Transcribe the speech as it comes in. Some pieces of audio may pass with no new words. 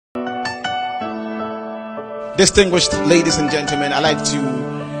Distinguished ladies and gentlemen, I'd like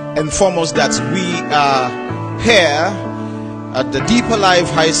to inform us that we are here at the Deeper Life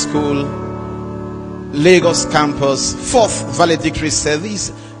High School, Lagos campus, 4th valedictory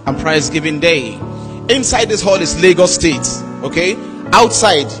service and prize giving day. Inside this hall is Lagos State, okay?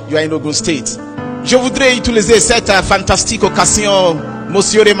 Outside, you are in Ogun State. Je voudrais utiliser cette fantastique occasion,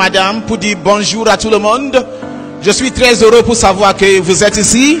 monsieur et madame, pour dire bonjour à tout le monde. Je suis très heureux pour savoir que vous êtes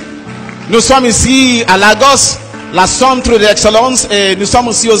ici. Nous sommes ici à Lagos, la centre d'excellence, et nous sommes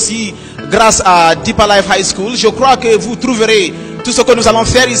ici aussi grâce à Deeper Life High School. Je crois que vous trouverez tout ce que nous allons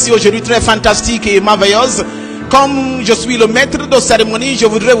faire ici aujourd'hui très fantastique et merveilleuse. Comme je suis le maître de cérémonie, je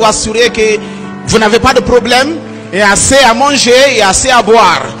voudrais vous assurer que vous n'avez pas de problème, et assez à manger et assez à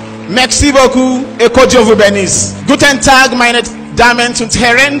boire. Merci beaucoup et que Dieu vous bénisse. Guten Tag, meine Damen und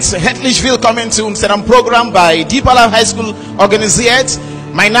Herren. Herzlich willkommen zu unserem Programm bei Deeper Life High School organisiert.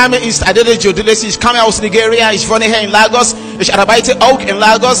 Mein Name ist Adedeji Odulesi. Ich komme aus Nigeria. Ich wohne hier in Lagos. Ich arbeite auch in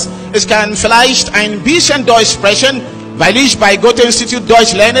Lagos. Ich kann vielleicht ein bisschen Deutsch sprechen, weil ich bei Goethe-Institut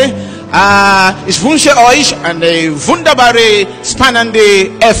Deutsch lerne. Ich wünsche euch eine wunderbare,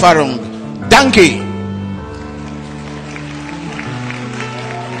 spannende Erfahrung. Danke.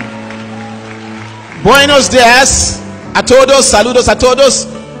 Buenos días a todos, saludos a todos.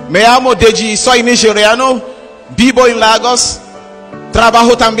 Me llamo Adedeji, soy nigeriano, vivo en Lagos,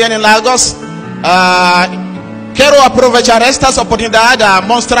 trabajo también en Lagos. Quiero aprovechar esta oportunidad a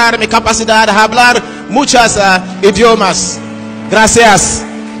mostrar mi capacidad de hablar muchos idiomas. Gracias.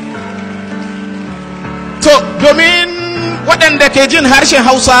 To, domin waɗanda ke jin harshen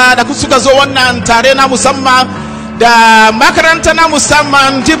Hausa da suka zo wannan tare na musamman da makaranta na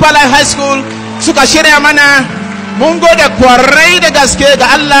musamman Deeper Life High School suka shirya mana, mun gode kwarai da gaske ga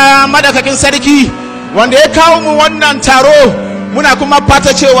Allah madaukakin sarki wanda ya kawo mu wannan taro. Muna kuma fata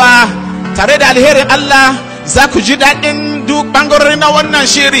cewa tare da alherin Allah za ku ji daɗin duk ɓangarori na wannan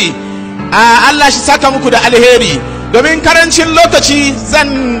shiri. Allah shi saka muku da alheri. Domin karancin lokaci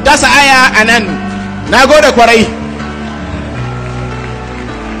zan dasa aya a nan. Na gode kwarai.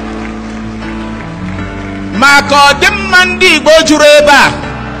 Mako dimman di bojure ba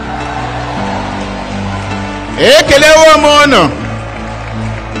ekelewo mono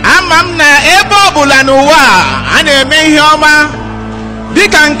amam na ebe ọbụla n'ụwa a na-eme ihe ọma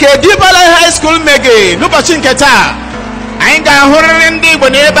dịka nke Deeper Life High School mege n'ụbọchị nke taa. Anyị ga-ahụrịrị ndị Igbo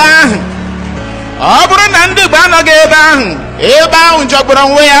n'ebe ahụ. Ọ bụrụ na ndị Igbo anọghị ebe ahụ jọgburu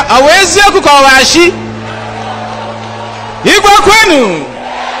onwe ya, ọ wee eziokwu ka ọ washi. Igwe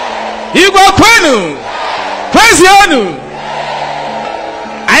kwenu kwezionu.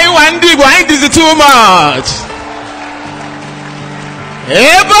 Anyị wa ndị Igbo, anyị dịzi too much.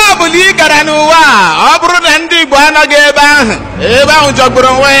 Ebe ọ bụla ị gara n'ụwa, ọ bụrụ na ndị Igbo anọghị ebe ahụ jọgburu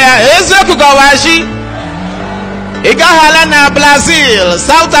onwe ya, eziokwu ka ọ washi. Ị gaghịala na Brazil,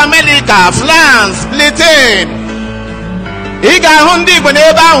 South America, France, Britain, ị ga-ahụ ndị Igbo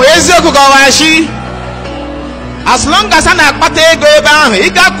n'ebe ahụ, eziokwu ka ọ washi. As long as a na-akpata ego ebe ahụ, ị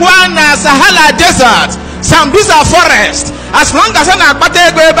gakwa na Sahara Desert, Sambisa Forest, as long as a na-akpata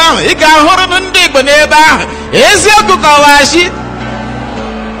ego ebe ahụ, ị ga-ahụrụ ndị Igbo n'ebe ahụ, eziokwu ka ọ washi.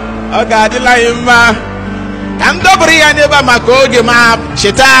 Ọ ga-adịla anyị mma ka m dobere ya n'ebe a maka oge ma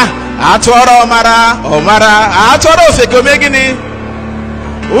cheta atụọrọ ọmara atụọrọ ofeke ome gịnị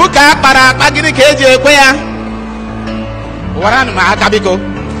ụka akpara akpa gịnị ka eji ekwe ya. Waranụ m aka biko.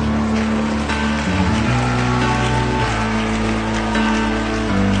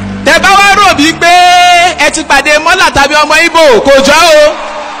 Tẹ́bá rò bí pé ẹ ti pàdé mọ́là tàbí ọmọ Ìgbò kò jọ o.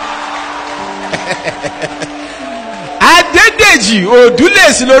 Adedeji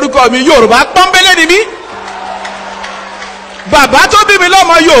Odulesi lórúkọ mi, Yorùbá pọ́nbélé ni mí. Bàbá tó bí mi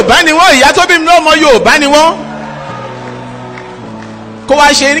lọ́mọ Yorùbá ni wọ́n, ìyá tó bí mi lọ́mọ Yorùbá ni wọ́n. Kó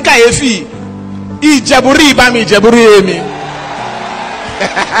wá ṣe ní kàyéfì, Ìjẹ̀bú-rí bá mi, Ìjẹ̀bú-rí èmi.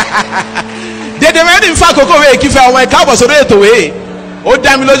 Dèdè mẹ́rin fún àkókò wẹ̀ kí fẹ́ ọmọ ẹ̀ka ọ̀bọ̀ sórí ètò wẹ̀. Ó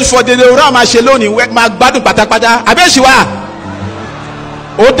dá mi lójú fún Dèdè òwúrọ̀ máa ṣe lónìí, máa gbádùn pátápátá. Abẹ́ṣiwá.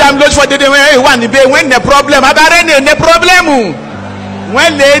 Ó dá mi lójú fún Dèdè wà níbẹ̀ wọ́n ní problem. Abárẹ́ ní problem.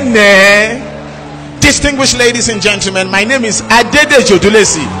 Wọ́n lè nẹ́. Distinguished ladies and gentlemen, my name is Adedeji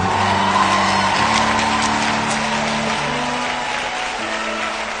Odulesi.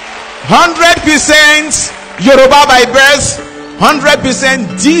 %100% Yoruba by birth,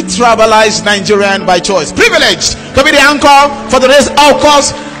 100% detribalized Nigerian by choice. Privileged to be the anchor for the race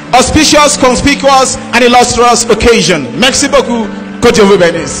outcomes, auspicious, conspicuous, and illustrious occasion. Merci beaucoup. Côte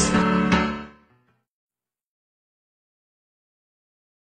d'Ivoire.